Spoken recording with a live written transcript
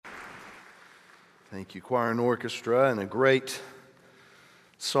Thank you, choir and orchestra, and a great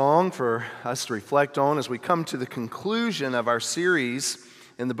song for us to reflect on as we come to the conclusion of our series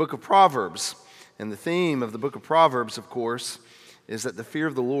in the book of Proverbs. And the theme of the book of Proverbs, of course, is that the fear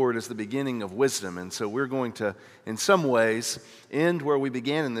of the Lord is the beginning of wisdom. And so we're going to, in some ways, end where we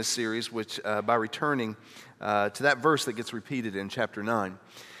began in this series, which by returning to that verse that gets repeated in chapter 9.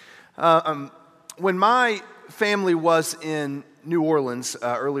 When my family was in New Orleans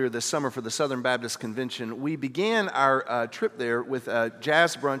earlier this summer for the Southern Baptist Convention, we began our trip there with a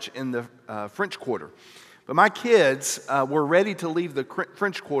jazz brunch in the French Quarter. But my kids were ready to leave the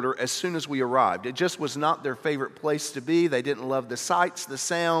French Quarter as soon as we arrived. It just was not their favorite place to be. They didn't love the sights, the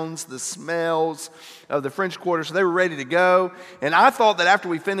sounds, the smells of the French Quarter, so they were ready to go. And I thought that after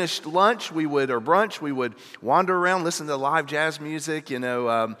we finished lunch, or brunch, we would wander around, listen to live jazz music,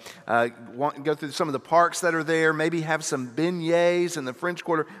 go through some of the parks that are there, maybe have some beignets in the French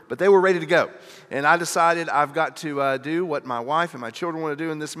Quarter, but they were ready to go. And I decided I've got to do what my wife and my children want to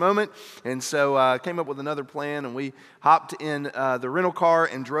do in this moment, and so I came up with another plan, and we hopped in the rental car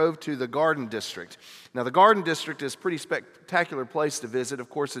and drove to the Garden District. Now, the Garden District is a pretty spectacular place to visit. Of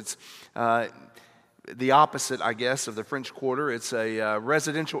course, it's the opposite, I guess, of the French Quarter. It's a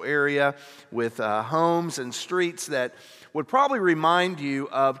residential area with homes and streets that would probably remind you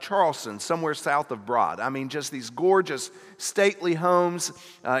of Charleston, somewhere south of Broad. I mean, just these gorgeous, stately homes,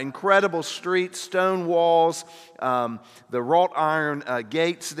 incredible streets, stone walls, the wrought iron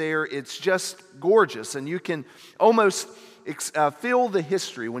gates there. It's just gorgeous, and you can almost feel the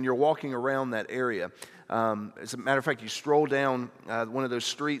history when you're walking around that area. As a matter of fact, you stroll down one of those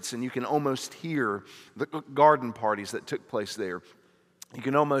streets and you can almost hear the garden parties that took place there. You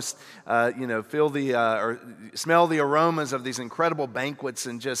can almost, feel or smell the aromas of these incredible banquets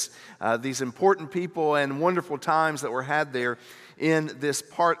and just these important people and wonderful times that were had there in this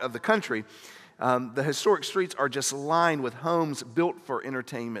part of the country. The historic streets are just lined with homes built for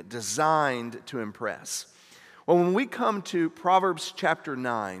entertainment, designed to impress. Well, when we come to Proverbs chapter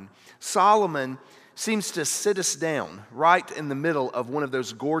 9, Solomon seems to sit us down right in the middle of one of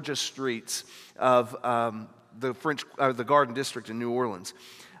those gorgeous streets of the Garden District in New Orleans.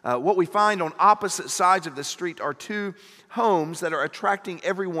 What we find on opposite sides of the street are two homes that are attracting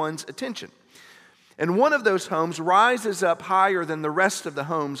everyone's attention. And one of those homes rises up higher than the rest of the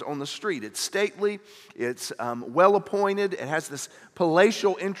homes on the street. It's stately, it's well appointed, it has this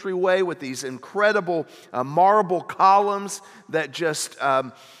palatial entryway with these incredible marble columns that just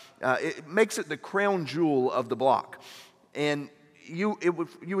it makes it the crown jewel of the block. And you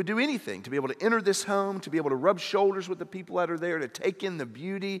would do anything to be able to enter this home, to be able to rub shoulders with the people that are there, to take in the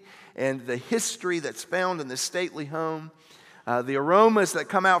beauty and the history that's found in this stately home. The aromas that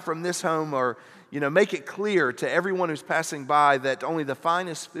come out from this home are, make it clear to everyone who's passing by that only the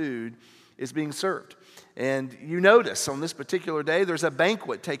finest food is being served. And you notice on this particular day, there's a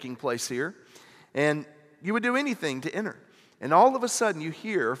banquet taking place here, and you would do anything to enter. And all of a sudden, you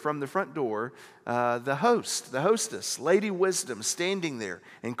hear from the front door the hostess, Lady Wisdom, standing there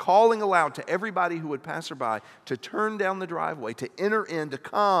and calling aloud to everybody who would pass her by to turn down the driveway, to enter in, to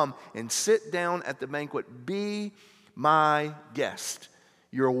come and sit down at the banquet. Be my guest.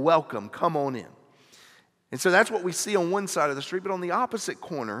 You're welcome. Come on in. And so that's what we see on one side of the street, but on the opposite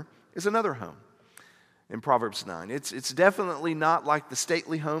corner is another home in Proverbs 9. It's definitely not like the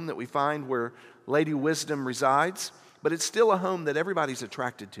stately home that we find where Lady Wisdom resides, but it's still a home that everybody's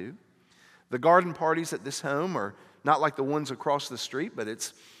attracted to. The garden parties at this home are not like the ones across the street, but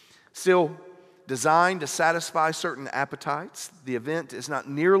it's still designed to satisfy certain appetites. The event is not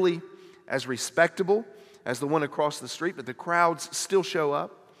nearly as respectable as the one across the street, but the crowds still show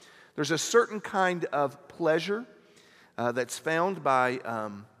up. There's a certain kind of pleasure that's found by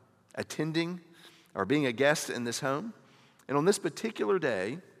attending or being a guest in this home. And on this particular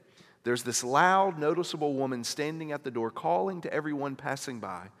day, there's this loud, noticeable woman standing at the door calling to everyone passing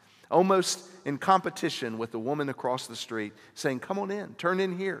by, almost in competition with the woman across the street, saying, "Come on in, turn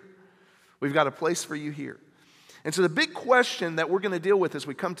in here. We've got a place for you here." And so the big question that we're going to deal with as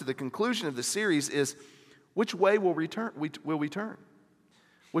we come to the conclusion of the series is, which way will we turn? Which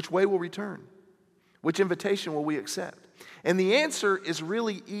way will we turn? Which invitation will we accept? And the answer is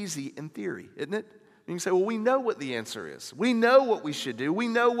really easy in theory, isn't it? You can say, well, we know what the answer is. We know what we should do. We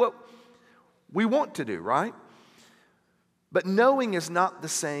know what we want to do, right? But knowing is not the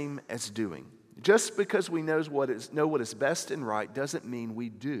same as doing. Just because we know what is best and right doesn't mean we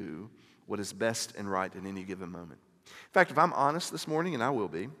do what is best and right in any given moment. In fact, if I'm honest this morning, and I will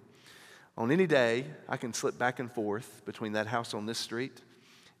be, on any day, I can slip back and forth between that house on this street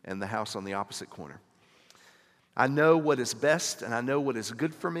and the house on the opposite corner. I know what is best and I know what is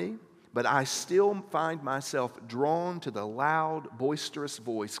good for me, but I still find myself drawn to the loud, boisterous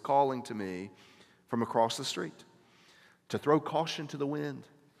voice calling to me from across the street, to throw caution to the wind,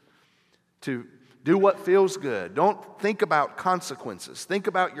 to do what feels good. Don't think about consequences. Think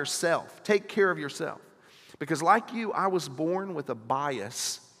about yourself. Take care of yourself. Because like you, I was born with a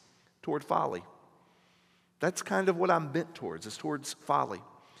bias toward folly. That's kind of what I'm bent towards, is towards folly.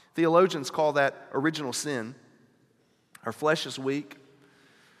 Theologians call that original sin. Our flesh is weak.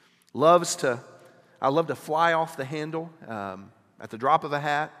 I love to fly off the handle at the drop of a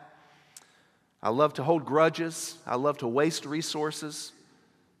hat. I love to hold grudges. I love to waste resources,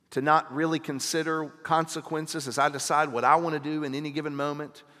 to not really consider consequences as I decide what I want to do in any given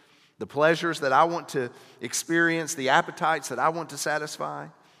moment, the pleasures that I want to experience, the appetites that I want to satisfy.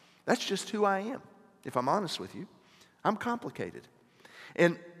 That's just who I am, if I'm honest with you. I'm complicated.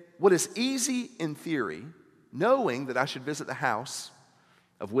 And what is easy in theory, knowing that I should visit the house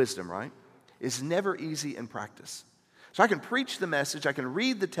of wisdom, right, is never easy in practice. So I can preach the message, I can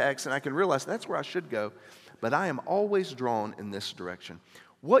read the text, and I can realize that's where I should go, but I am always drawn in this direction.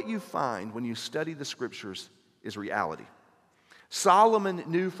 What you find when you study the Scriptures is reality. Solomon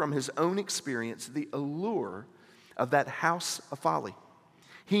knew from his own experience the allure of that house of folly.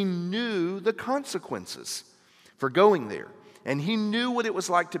 He knew the consequences for going there, and he knew what it was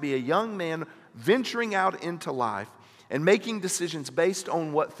like to be a young man venturing out into life and making decisions based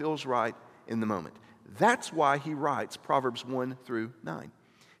on what feels right in the moment. That's why he writes Proverbs 1 through 9.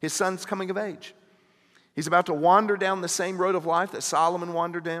 His son's coming of age. He's about to wander down the same road of life that Solomon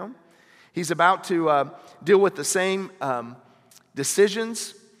wandered down. He's about to deal with the same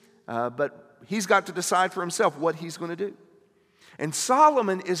decisions, but he's got to decide for himself what he's going to do. And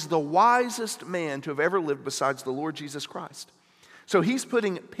Solomon is the wisest man to have ever lived besides the Lord Jesus Christ. So he's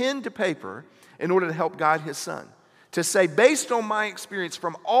putting pen to paper in order to help guide his son. To say, based on my experience,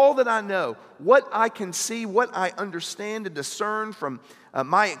 from all that I know, what I can see, what I understand and discern from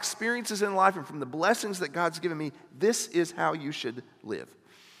my experiences in life and from the blessings that God's given me, this is how you should live.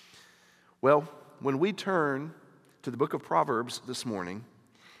 Well, when we turn to the book of Proverbs this morning,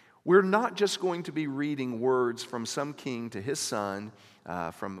 we're not just going to be reading words from some king to his son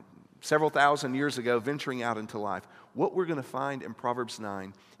from several thousand years ago venturing out into life. What we're going to find in Proverbs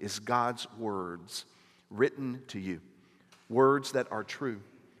 9 is God's words written to you. Words that are true,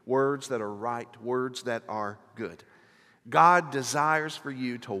 words that are right, words that are good. God desires for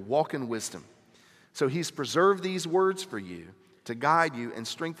you to walk in wisdom. So he's preserved these words for you to guide you and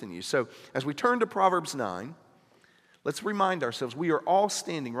strengthen you. So as we turn to Proverbs 9, let's remind ourselves we are all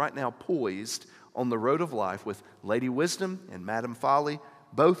standing right now poised on the road of life with Lady Wisdom and Madam Folly,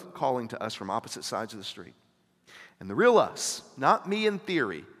 both calling to us from opposite sides of the street. And the real us, not me in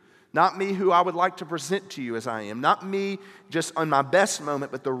theory, not me who I would like to present to you as I am, not me just on my best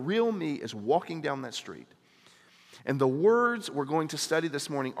moment, but the real me is walking down that street. And the words we're going to study this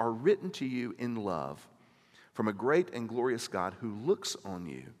morning are written to you in love from a great and glorious God who looks on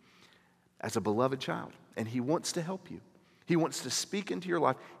you as a beloved child. And he wants to help you. He wants to speak into your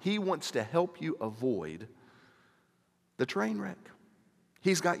life. He wants to help you avoid the train wreck.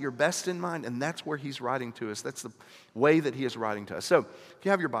 He's got your best in mind, and that's where he's writing to us. That's the way that he is writing to us. So, if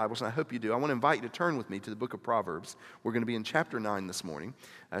you have your Bibles, and I hope you do, I want to invite you to turn with me to the book of Proverbs. We're going to be in chapter 9 this morning.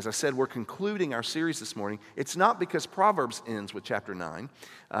 As I said, we're concluding our series this morning. It's not because Proverbs ends with chapter 9.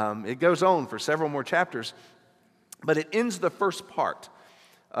 It goes on for several more chapters, but it ends the first part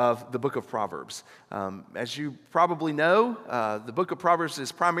of the book of Proverbs. As you probably know, the book of Proverbs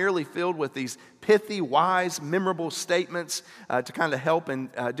is primarily filled with these pithy, wise, memorable statements to kind of help in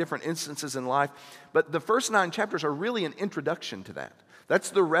different instances in life. But the first 9 chapters are really an introduction to that. That's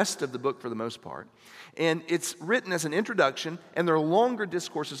the rest of the book for the most part. And it's written as an introduction, and there are longer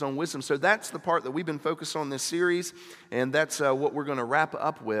discourses on wisdom. So that's the part that we've been focused on this series, and that's what we're going to wrap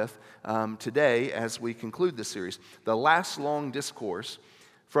up with today as we conclude this series. The last long discourse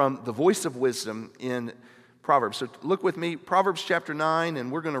from the voice of wisdom in Proverbs. So look with me, Proverbs chapter 9,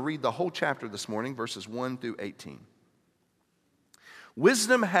 and we're going to read the whole chapter this morning, verses 1 through 18.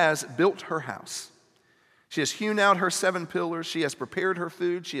 Wisdom has built her house. She has hewn out her 7 pillars. She has prepared her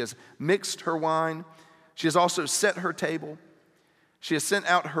food. She has mixed her wine. She has also set her table. She has sent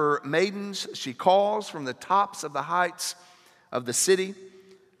out her maidens. She calls from the tops of the heights of the city.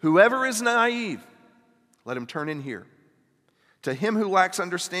 Whoever is naive, let him turn in here. To him who lacks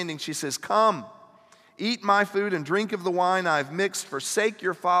understanding, she says, come, eat my food and drink of the wine I have mixed. Forsake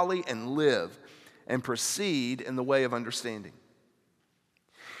your folly and live, and proceed in the way of understanding.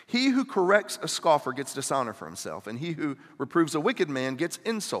 He who corrects a scoffer gets dishonor for himself, and he who reproves a wicked man gets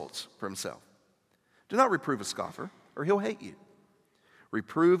insults for himself. Do not reprove a scoffer, or he'll hate you.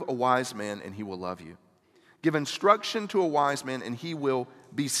 Reprove a wise man, and he will love you. Give instruction to a wise man, and he will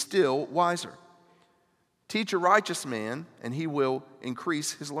be still wiser. Teach a righteous man, and he will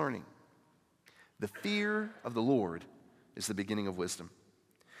increase his learning. The fear of the Lord is the beginning of wisdom,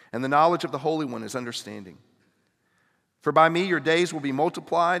 and the knowledge of the Holy One is understanding. For by me your days will be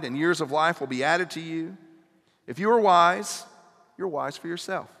multiplied, and years of life will be added to you. If you are wise, you're wise for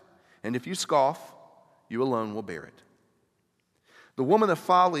yourself. And if you scoff, you alone will bear it. The woman of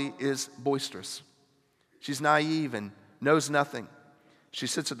folly is boisterous. She's naive and knows nothing. She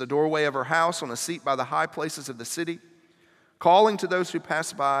sits at the doorway of her house on a seat by the high places of the city, calling to those who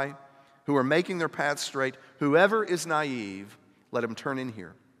pass by, who are making their paths straight. Whoever is naive, let him turn in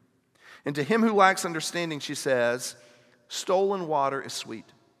here. And to him who lacks understanding, she says, stolen water is sweet,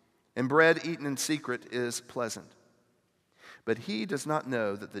 and bread eaten in secret is pleasant. But he does not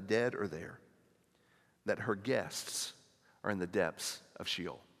know that the dead are there, that her guests are in the depths of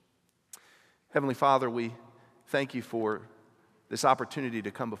Sheol. Heavenly Father, we thank you for this opportunity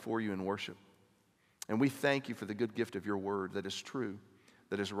to come before you in worship. And we thank you for the good gift of your word that is true,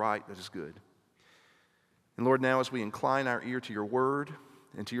 that is right, that is good. And Lord, now as we incline our ear to your word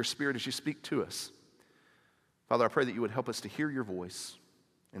and to your spirit as you speak to us, Father, I pray that you would help us to hear your voice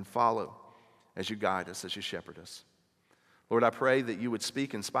and follow as you guide us, as you shepherd us. Lord, I pray that you would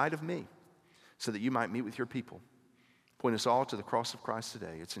speak in spite of me so that you might meet with your people. Point us all to the cross of Christ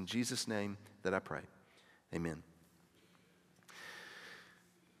today. It's in Jesus' name that I pray. Amen.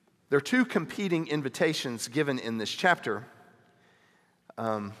 There are two competing invitations given in this chapter.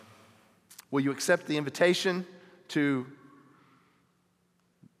 Will you accept the invitation to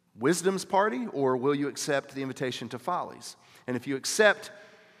wisdom's party, or will you accept the invitation to folly's? And if you accept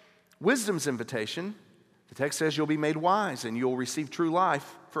wisdom's invitation, the text says you'll be made wise and you'll receive true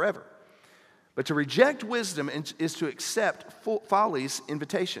life forever. But to reject wisdom is to accept folly's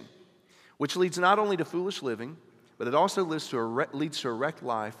invitation, which leads not only to foolish living, but it also leads to a wrecked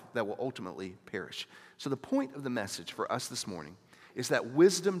life that will ultimately perish. So the point of the message for us this morning is that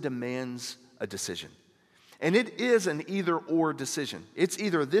wisdom demands a decision. And it is an either-or decision. It's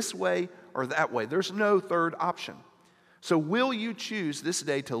either this way or that way. There's no third option. So will you choose this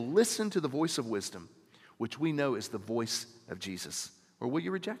day to listen to the voice of wisdom, which we know is the voice of Jesus, or will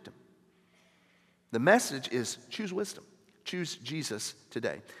you reject him? The message is choose wisdom. Choose Jesus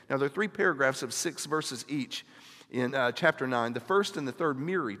today. Now, there are 3 paragraphs of 6 verses each in chapter 9. The first and the third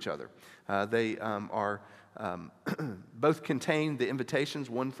mirror each other. They are both contain the invitations,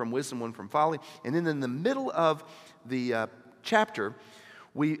 one from wisdom, one from folly. And then in the middle of the chapter,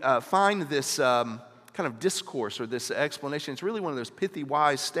 we find this kind of discourse or this explanation. It's really one of those pithy,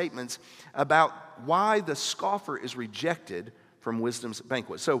 wise statements about why the scoffer is rejected from wisdom's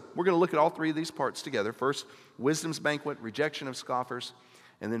banquet. So we're going to look at all 3 of these parts together. First, wisdom's banquet, rejection of scoffers,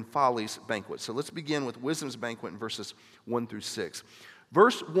 and then folly's banquet. So let's begin with wisdom's banquet in verses 1 through 6.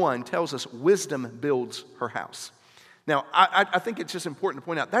 Verse 1 tells us wisdom builds her house. Now, I think it's just important to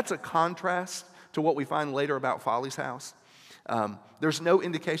point out that's a contrast to what we find later about folly's house. There's no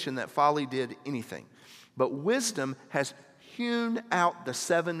indication that folly did anything. But wisdom has hewn out the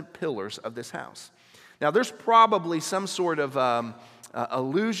 7 pillars of this house. Now, there's probably some sort of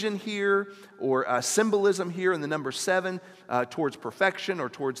allusion here or symbolism here in the number 7 towards perfection or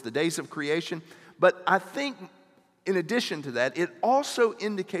towards the days of creation. But I think in addition to that, it also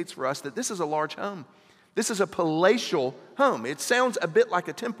indicates for us that this is a large home. This is a palatial home. It sounds a bit like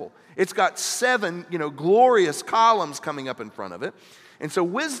a temple. It's got 7, glorious columns coming up in front of it. And so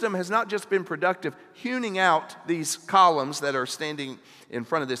wisdom has not just been productive hewing out these columns that are standing in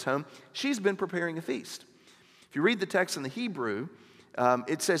front of this home. She's been preparing a feast. If you read the text in the Hebrew,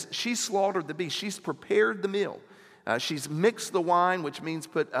 it says she slaughtered the beast. She's prepared the meal. She's mixed the wine, which means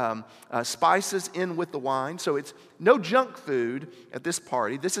put spices in with the wine. So it's no junk food at this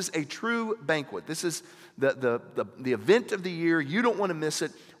party. This is a true banquet. This is the event of the year. You don't want to miss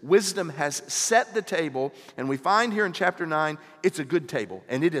it. Wisdom has set the table, and we find here in chapter 9, it's a good table,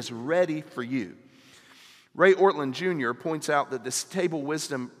 and it is ready for you. Ray Ortland Jr. points out that this table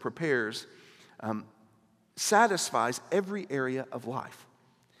wisdom prepares satisfies every area of life.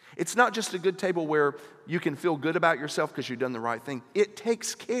 It's not just a good table where you can feel good about yourself because you've done the right thing. It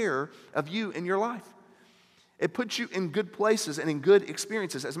takes care of you in your life. It puts you in good places and in good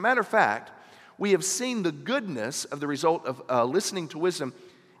experiences. As a matter of fact, we have seen the goodness of the result of listening to wisdom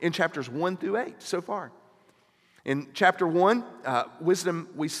in chapters 1 through 8 so far. In chapter 1, wisdom,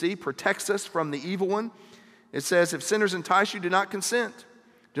 we see, protects us from the evil one. It says, if sinners entice you, do not consent.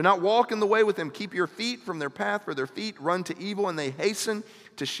 Do not walk in the way with them. Keep your feet from their path, for their feet run to evil, and they hasten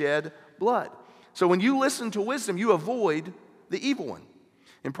to shed blood. So when you listen to wisdom, you avoid the evil one.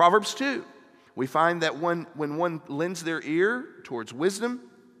 In Proverbs 2, we find that when one lends their ear towards wisdom,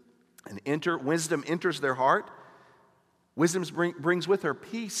 and wisdom enters their heart, wisdom brings with her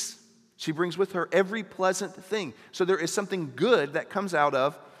peace. She brings with her every pleasant thing. So there is something good that comes out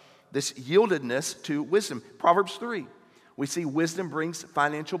of this yieldedness to wisdom. Proverbs 3, we see wisdom brings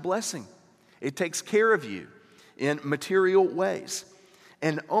financial blessing. It takes care of you in material ways.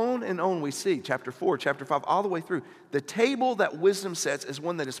 And on we see, chapter 4, chapter 5, all the way through. The table that wisdom sets is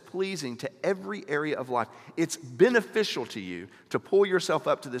one that is pleasing to every area of life. It's beneficial to you to pull yourself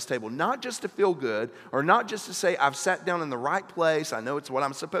up to this table, not just to feel good, or not just to say, I've sat down in the right place, I know it's what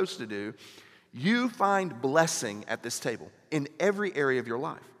I'm supposed to do. You find blessing at this table in every area of your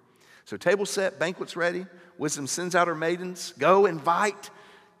life. So table set, banquets ready, wisdom sends out her maidens, go invite,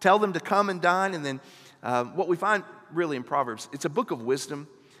 tell them to come and dine, and then what we find really in Proverbs, it's a book of wisdom.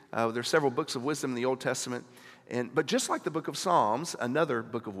 There's several books of wisdom in the Old Testament. But just like the book of Psalms, another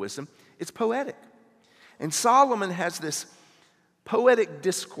book of wisdom, it's poetic. And Solomon has this poetic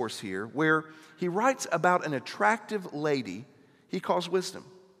discourse here where he writes about an attractive lady he calls wisdom.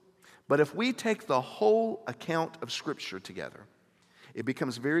 But if we take the whole account of Scripture together, it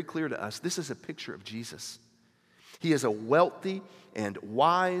becomes very clear to us this is a picture of Jesus. He is a wealthy and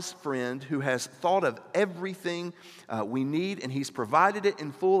wise friend who has thought of everything we need, and he's provided it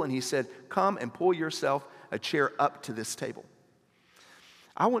in full, and he said, come and pull yourself a chair up to this table.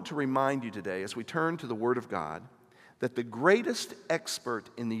 I want to remind you today, as we turn to the Word of God, that the greatest expert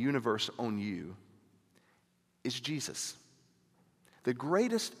in the universe on you is Jesus. The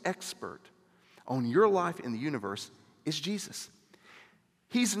greatest expert on your life in the universe is Jesus.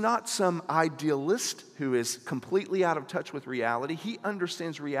 He's not some idealist who is completely out of touch with reality. He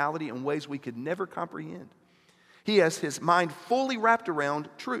understands reality in ways we could never comprehend. He has his mind fully wrapped around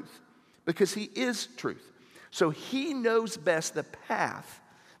truth because he is truth. So he knows best the path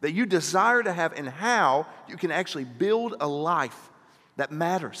that you desire to have and how you can actually build a life that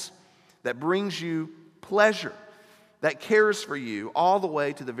matters, that brings you pleasure, that cares for you all the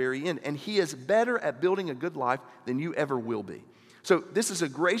way to the very end. And he is better at building a good life than you ever will be. So this is a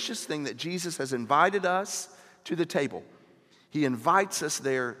gracious thing that Jesus has invited us to the table. He invites us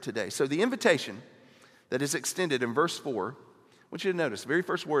there today. So the invitation that is extended in verse 4, I want you to notice, the very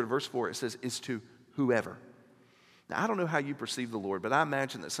first word of verse 4, it says, is to whoever. Now, I don't know how you perceive the Lord, but I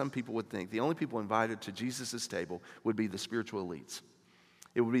imagine that some people would think the only people invited to Jesus' table would be the spiritual elites.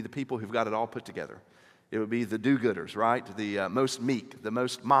 It would be the people who've got it all put together. It would be the do-gooders, right? The most meek, the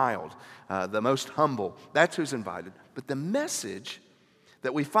most mild, the most humble. That's who's invited. But the message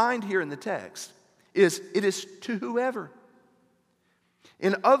that we find here in the text is it is to whoever.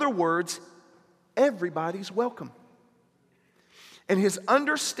 In other words, everybody's welcome. And his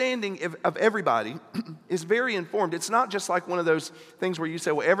understanding of everybody is very informed. It's not just like one of those things where you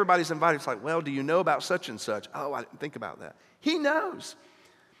say, well, everybody's invited. It's like, well, do you know about such and such? Oh, I didn't think about that. He knows.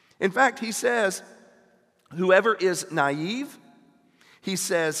 In fact, he says, whoever is naive, he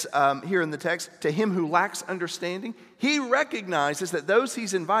says here in the text, to him who lacks understanding, he recognizes that those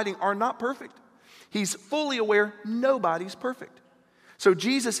he's inviting are not perfect. He's fully aware nobody's perfect. So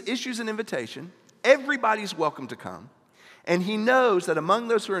Jesus issues an invitation. Everybody's welcome to come. And he knows that among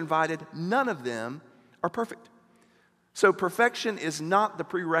those who are invited, none of them are perfect. So perfection is not the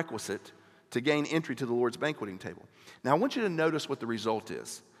prerequisite to gain entry to the Lord's banqueting table. Now I want you to notice what the result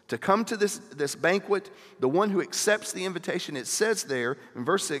is. To come to this banquet, the one who accepts the invitation, it says there in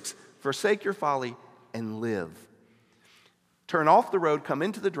verse 6, forsake your folly and live. Turn off the road, come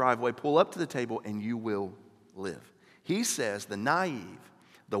into the driveway, pull up to the table, and you will live. He says, the naive,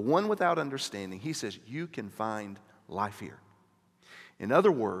 the one without understanding, he says, you can find life here. In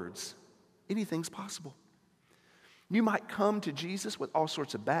other words, anything's possible. You might come to Jesus with all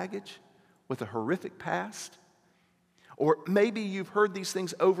sorts of baggage, with a horrific past, or maybe you've heard these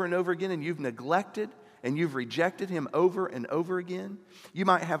things over and over again and you've neglected and you've rejected him over and over again. You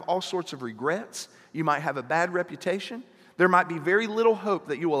might have all sorts of regrets. You might have a bad reputation. There might be very little hope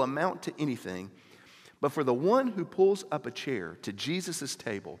that you will amount to anything. But for the one who pulls up a chair to Jesus'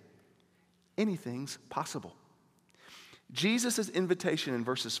 table, anything's possible. Jesus' invitation in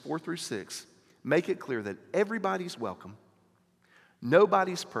verses 4 through 6 make it clear that everybody's welcome,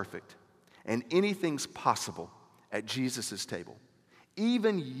 nobody's perfect, and anything's possible at Jesus' table.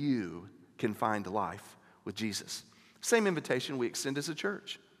 Even you can find life with Jesus. Same invitation we extend as a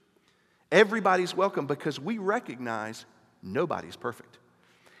church. Everybody's welcome because we recognize nobody's perfect.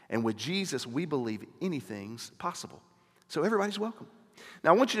 And with Jesus, we believe anything's possible. So everybody's welcome.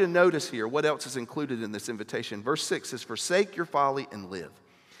 Now, I want you to notice here what else is included in this invitation. Verse 6 says, forsake your folly and live.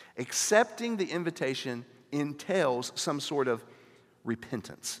 Accepting the invitation entails some sort of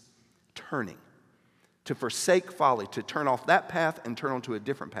repentance, turning, to forsake folly, to turn off that path and turn onto a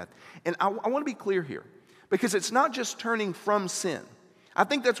different path. And I want to be clear here, because it's not just turning from sin. I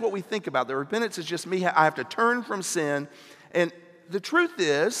think that's what we think about. The repentance is just me. I have to turn from sin. And the truth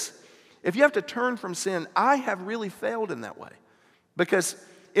is, if you have to turn from sin, I have really failed in that way. Because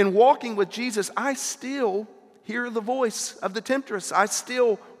in walking with Jesus, I still hear the voice of the temptress. I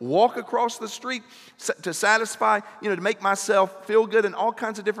still walk across the street to satisfy, to make myself feel good in all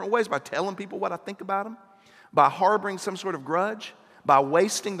kinds of different ways, by telling people what I think about them, by harboring some sort of grudge, by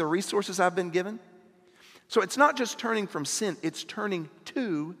wasting the resources I've been given. So it's not just turning from sin, it's turning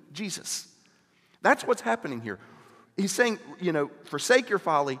to Jesus. That's what's happening here. He's saying, forsake your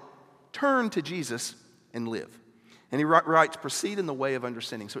folly, turn to Jesus and live. And he writes, proceed in the way of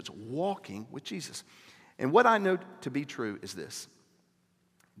understanding. So it's walking with Jesus. And what I know to be true is this: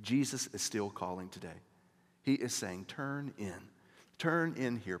 Jesus is still calling today. He is saying, turn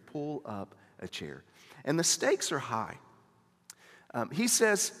in here, pull up a chair. And the stakes are high. He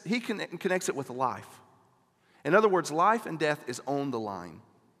says, he connects it with life. In other words, life and death is on the line.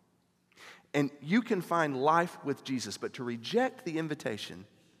 And you can find life with Jesus, but to reject the invitation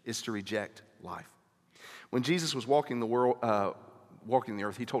is to reject life. When Jesus was walking the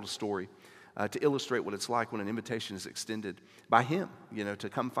earth, he told a story to illustrate what it's like when an invitation is extended by him, to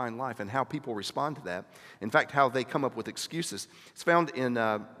come find life, and how people respond to that. In fact, how they come up with excuses. It's found in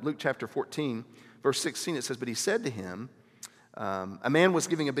Luke chapter 14, verse 16. It says, but he said to him, a man was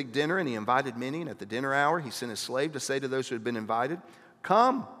giving a big dinner, and he invited many, and at the dinner hour he sent his slave to say to those who had been invited,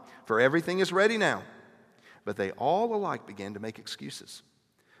 come, for everything is ready now. But they all alike began to make excuses.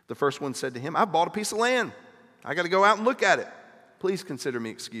 The first one said to him, I bought a piece of land. I got to go out and look at it. Please consider me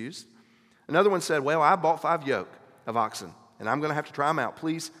excused. Another one said, well, I bought 5 yoke of oxen, and I'm going to have to try them out.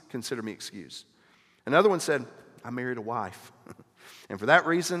 Please consider me excused. Another one said, I married a wife, and for that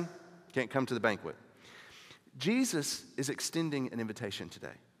reason, can't come to the banquet. Jesus is extending an invitation today.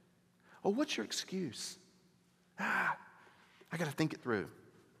 Oh, what's your excuse? I got to think it through.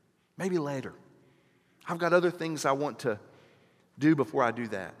 Maybe later. I've got other things I want to do before I do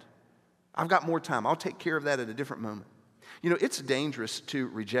that. I've got more time. I'll take care of that at a different moment. It's dangerous to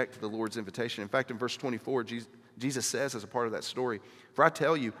reject the Lord's invitation. In fact, in verse 24, Jesus says as a part of that story, for I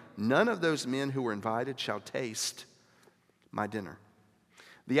tell you, none of those men who were invited shall taste my dinner.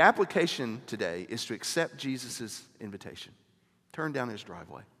 The application today is to accept Jesus' invitation. Turn down his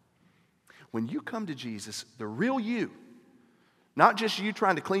driveway. When you come to Jesus, the real you, not just you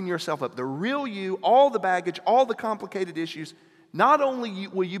trying to clean yourself up, the real you, all the baggage, all the complicated issues, not only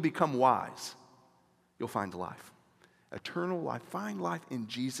will you become wise, you'll find life. Eternal life. Find life in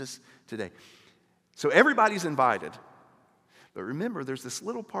Jesus today. So everybody's invited. But remember, there's this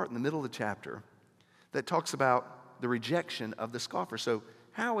little part in the middle of the chapter that talks about the rejection of the scoffer. So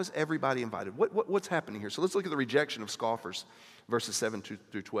how is everybody invited? What's happening here? So let's look at the rejection of scoffers, verses 7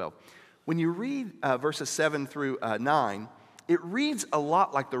 through 12. When you read verses 7 through 9, it reads a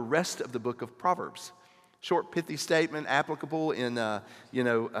lot like the rest of the book of Proverbs. Short, pithy statement, applicable in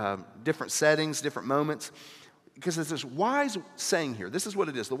different settings, different moments. Because there's this wise saying here. This is what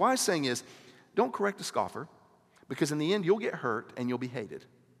it is. The wise saying is, don't correct a scoffer, because in the end you'll get hurt and you'll be hated.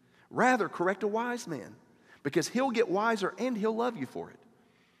 Rather, correct a wise man, because he'll get wiser and he'll love you for it.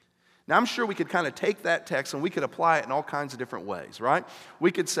 Now, I'm sure we could kind of take that text and we could apply it in all kinds of different ways, right?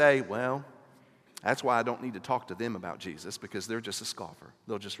 We could say, well, that's why I don't need to talk to them about Jesus, because they're just a scoffer.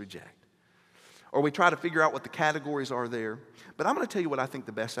 They'll just reject. Or we try to figure out what the categories are there. But I'm going to tell you what I think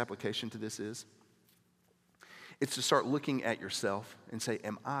the best application to this is. It's to start looking at yourself and say,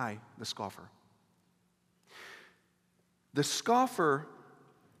 am I the scoffer? The scoffer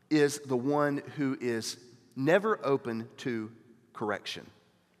is the one who is never open to correction.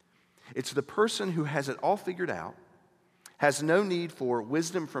 It's the person who has it all figured out, has no need for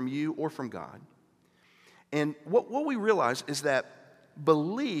wisdom from you or from God. And what we realize is that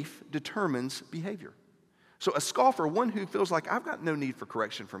belief determines behavior. So a scoffer, one who feels like I've got no need for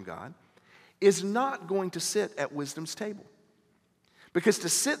correction from God, is not going to sit at wisdom's table. Because to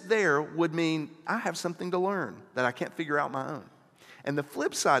sit there would mean I have something to learn that I can't figure out my own. And the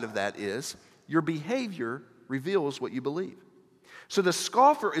flip side of that is your behavior reveals what you believe. So the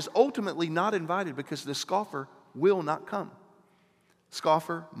scoffer is ultimately not invited because the scoffer will not come.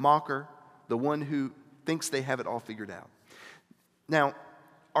 Scoffer, mocker, the one who thinks they have it all figured out. Now,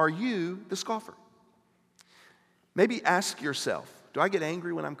 are you the scoffer? Maybe ask yourself, do I get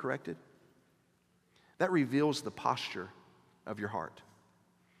angry when I'm corrected? That reveals the posture of your heart.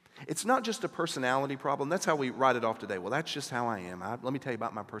 It's not just a personality problem. That's how we write it off today. Well, that's just how I am. Let me tell you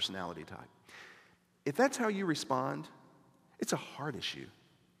about my personality type. If that's how you respond, It's a heart issue.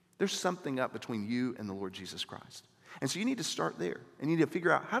 There's something up between you and the Lord Jesus Christ. And so you need to start there. And you need to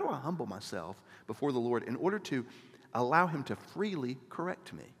figure out, how do I humble myself before the Lord in order to allow him to freely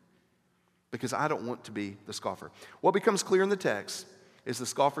correct me? Because I don't want to be the scoffer. What becomes clear in the text is the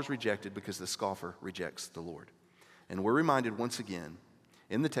scoffer's rejected because the scoffer rejects the Lord. And we're reminded once again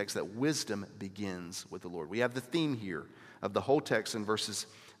in the text that wisdom begins with the Lord. We have the theme here of the whole text in verse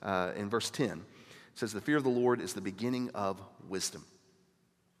 10. It says, the fear of the Lord is the beginning of wisdom.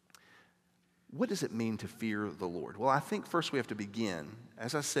 What does it mean to fear the Lord? Well, I think first we have to begin,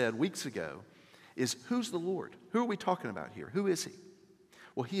 as I said weeks ago, is who's the Lord? Who are we talking about here? Who is he?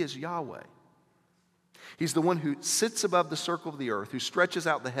 Well, he is Yahweh. He's the one who sits above the circle of the earth, who stretches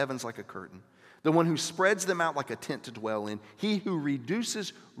out the heavens like a curtain, the one who spreads them out like a tent to dwell in, he who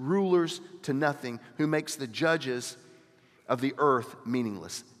reduces rulers to nothing, who makes the judges of the earth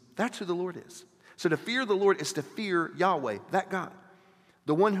meaningless. That's who the Lord is. So to fear the Lord is to fear Yahweh, that God,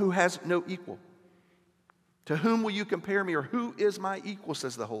 the one who has no equal. To whom will you compare me, or who is my equal,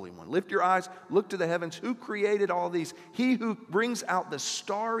 says the Holy One. Lift your eyes, look to the heavens. Who created all these? He who brings out the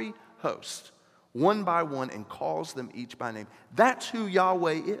starry host, one by one, and calls them each by name. That's who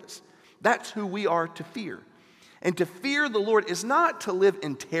Yahweh is. That's who we are to fear. And to fear the Lord is not to live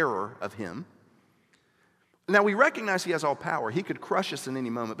in terror of him. Now, we recognize he has all power. He could crush us in any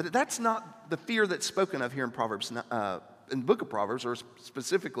moment. But that's not the fear that's spoken of here in in the book of Proverbs, or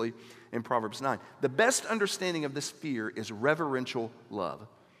specifically in Proverbs 9. The best understanding of this fear is reverential love.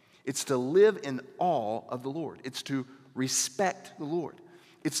 It's to live in awe of the Lord. It's to respect the Lord.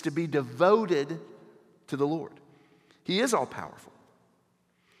 It's to be devoted to the Lord. He is all-powerful.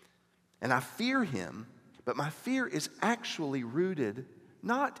 And I fear him, but my fear is actually rooted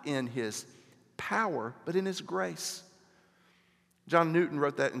not in his power, but in his grace. John Newton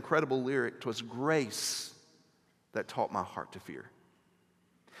wrote that incredible lyric, "'Twas grace that taught my heart to fear."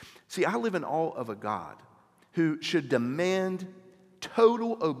 See, I live in awe of a God who should demand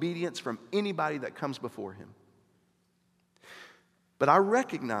total obedience from anybody that comes before him. But I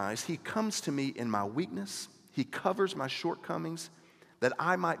recognize he comes to me in my weakness. He covers my shortcomings that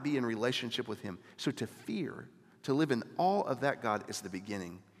I might be in relationship with him. So to fear, to live in awe of that God, is the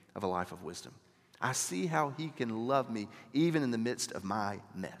beginning of a life of wisdom. I see how he can love me even in the midst of my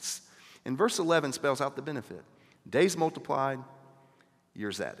mess. And verse 11 spells out the benefit. Days multiplied,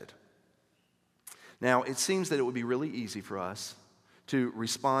 years added. Now, it seems that it would be really easy for us to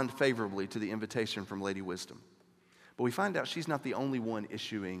respond favorably to the invitation from Lady Wisdom. But we find out she's not the only one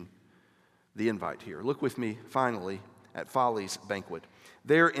issuing the invite here. Look with me, finally, at Folly's banquet.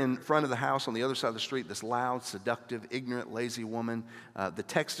 There in front of the house on the other side of the street, this loud, seductive, ignorant, lazy woman. The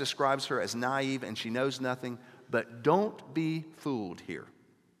text describes her as naive and she knows nothing. But don't be fooled here.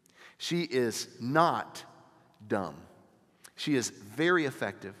 She is not dumb. She is very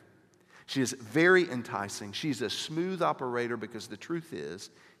effective. She is very enticing. She's a smooth operator because the truth is,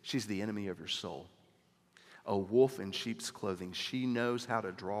 she's the enemy of your soul. A wolf in sheep's clothing. She knows how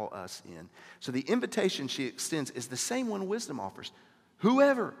to draw us in. So the invitation she extends is the same one wisdom offers.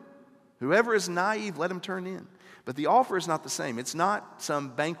 Whoever is naive, let him turn in. But the offer is not the same. It's not some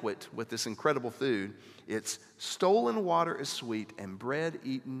banquet with this incredible food. It's stolen water is sweet and bread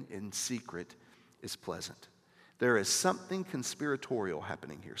eaten in secret is pleasant. There is something conspiratorial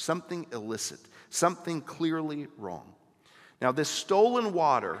happening here, something illicit, something clearly wrong. Now, this stolen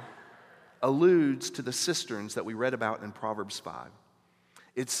water alludes to the cisterns that we read about in Proverbs 5.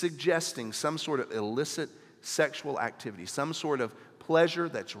 It's suggesting some sort of illicit sexual activity, some sort of pleasure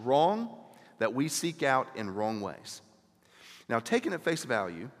that's wrong, that we seek out in wrong ways. Now, taken at face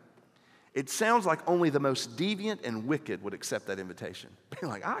value, it sounds like only the most deviant and wicked would accept that invitation. Be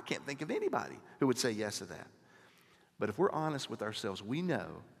like, I can't think of anybody who would say yes to that. But if we're honest with ourselves, we know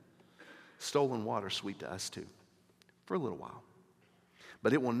stolen water is sweet to us too, for a little while.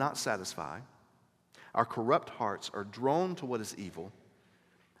 But it will not satisfy. Our corrupt hearts are drawn to what is evil.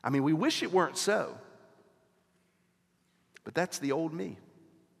 I mean, we wish it weren't so. But that's the old me.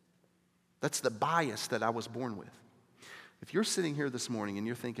 That's the bias that I was born with. If you're sitting here this morning and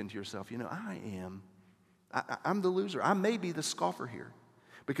you're thinking to yourself, I'm the loser. I may be the scoffer here.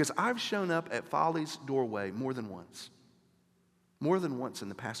 Because I've shown up at Folly's doorway more than once. More than once in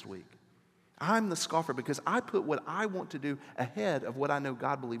the past week. I'm the scoffer because I put what I want to do ahead of what I know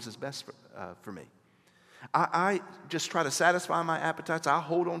God believes is best for me. I just try to satisfy my appetites. I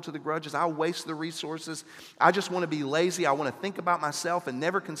hold on to the grudges. I waste the resources. I just want to be lazy. I want to think about myself and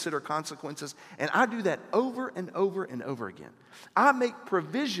never consider consequences. And I do that over and over and over again. I make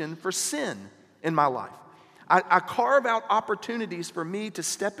provision for sin in my life. I carve out opportunities for me to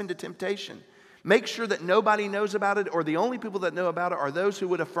step into temptation. Make sure that nobody knows about it, or the only people that know about it are those who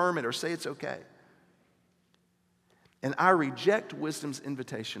would affirm it or say it's okay. And I reject wisdom's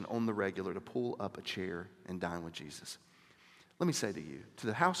invitation on the regular to pull up a chair and dine with Jesus. Let me say to you, to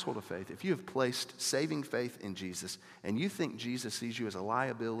the household of faith, if you have placed saving faith in Jesus and you think Jesus sees you as a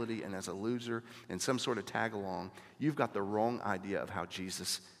liability and as a loser and some sort of tag along, you've got the wrong idea of how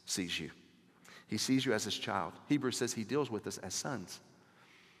Jesus sees you. He sees you as his child. Hebrews says he deals with us as sons.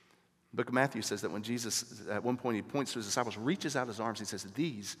 The book of Matthew says that when Jesus, at one point, he points to his disciples, reaches out his arms, he says,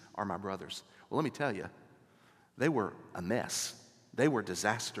 "These are my brothers." Well, let me tell you, they were a mess. They were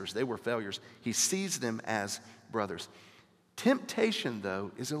disasters. They were failures. He sees them as brothers. Temptation,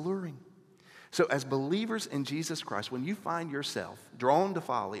 though, is alluring. So as believers in Jesus Christ, when you find yourself drawn to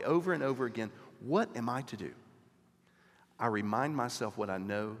folly over and over again, what am I to do? I remind myself what I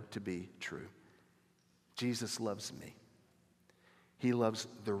know to be true. Jesus loves me. He loves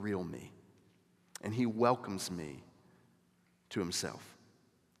the real me. And he welcomes me to himself.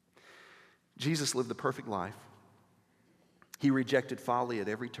 Jesus lived the perfect life. He rejected folly at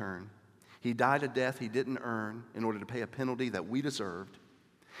every turn. He died a death he didn't earn in order to pay a penalty that we deserved.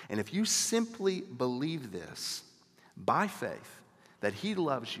 And if you simply believe this by faith, that he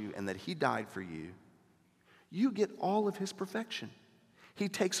loves you and that he died for you, you get all of his perfection. He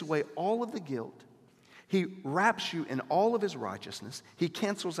takes away all of the guilt. He wraps you in all of his righteousness. He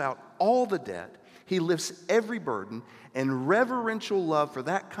cancels out all the debt. He lifts every burden, and reverential love for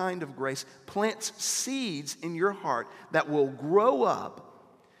that kind of grace plants seeds in your heart that will grow up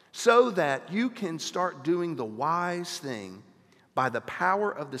so that you can start doing the wise thing by the power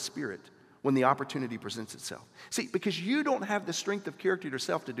of the Spirit when the opportunity presents itself. See, because you don't have the strength of character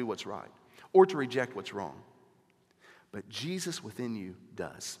yourself to do what's right or to reject what's wrong. But Jesus within you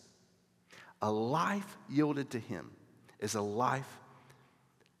does. A life yielded to him is a life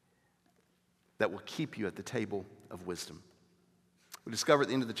that will keep you at the table of wisdom. We discover at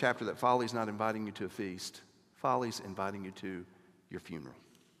the end of the chapter that folly's not inviting you to a feast. Folly's inviting you to your funeral.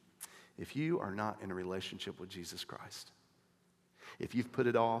 If you are not in a relationship with Jesus Christ, if you've put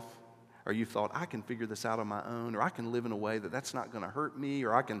it off, or you've thought, I can figure this out on my own, or I can live in a way that that's not going to hurt me,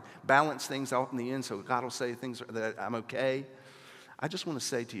 or I can balance things out in the end so God will say things that I'm okay, I just want to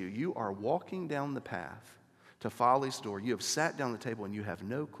say to you, you are walking down the path to folly's door. You have sat down at the table and you have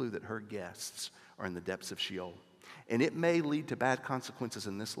no clue that her guests are in the depths of Sheol. And it may lead to bad consequences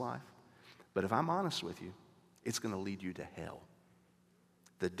in this life, but if I'm honest with you, it's going to lead you to hell.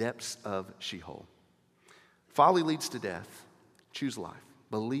 The depths of Sheol. Folly leads to death. Choose life.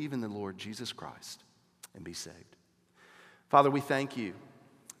 Believe in the Lord Jesus Christ and be saved. Father, we thank you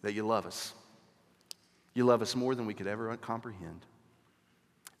that you love us. You love us more than we could ever comprehend.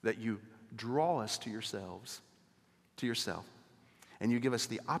 That you draw us to yourself, and you give us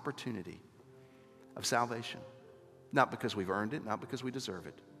the opportunity of salvation. Not because we've earned it, not because we deserve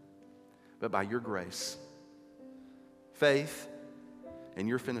it, but by your grace. Faith and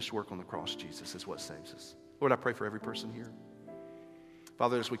your finished work on the cross, Jesus, is what saves us. Lord, I pray for every person here.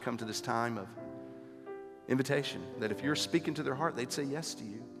 Father, as we come to this time of invitation, that if you're speaking to their heart, they'd say yes to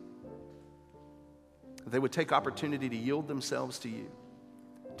you. They would take opportunity to yield themselves to you,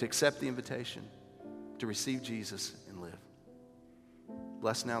 to accept the invitation, to receive Jesus and live.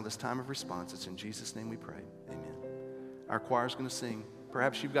 Bless now this time of response. It's in Jesus' name we pray. Amen. Our choir's going to sing.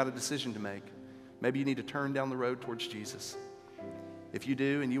 Perhaps you've got a decision to make. Maybe you need to turn down the road towards Jesus. If you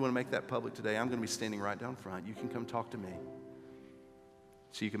do and you want to make that public today, I'm going to be standing right down front. You can come talk to me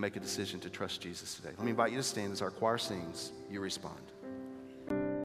so you can make a decision to trust Jesus today. Let me invite you to stand as our choir sings. You respond.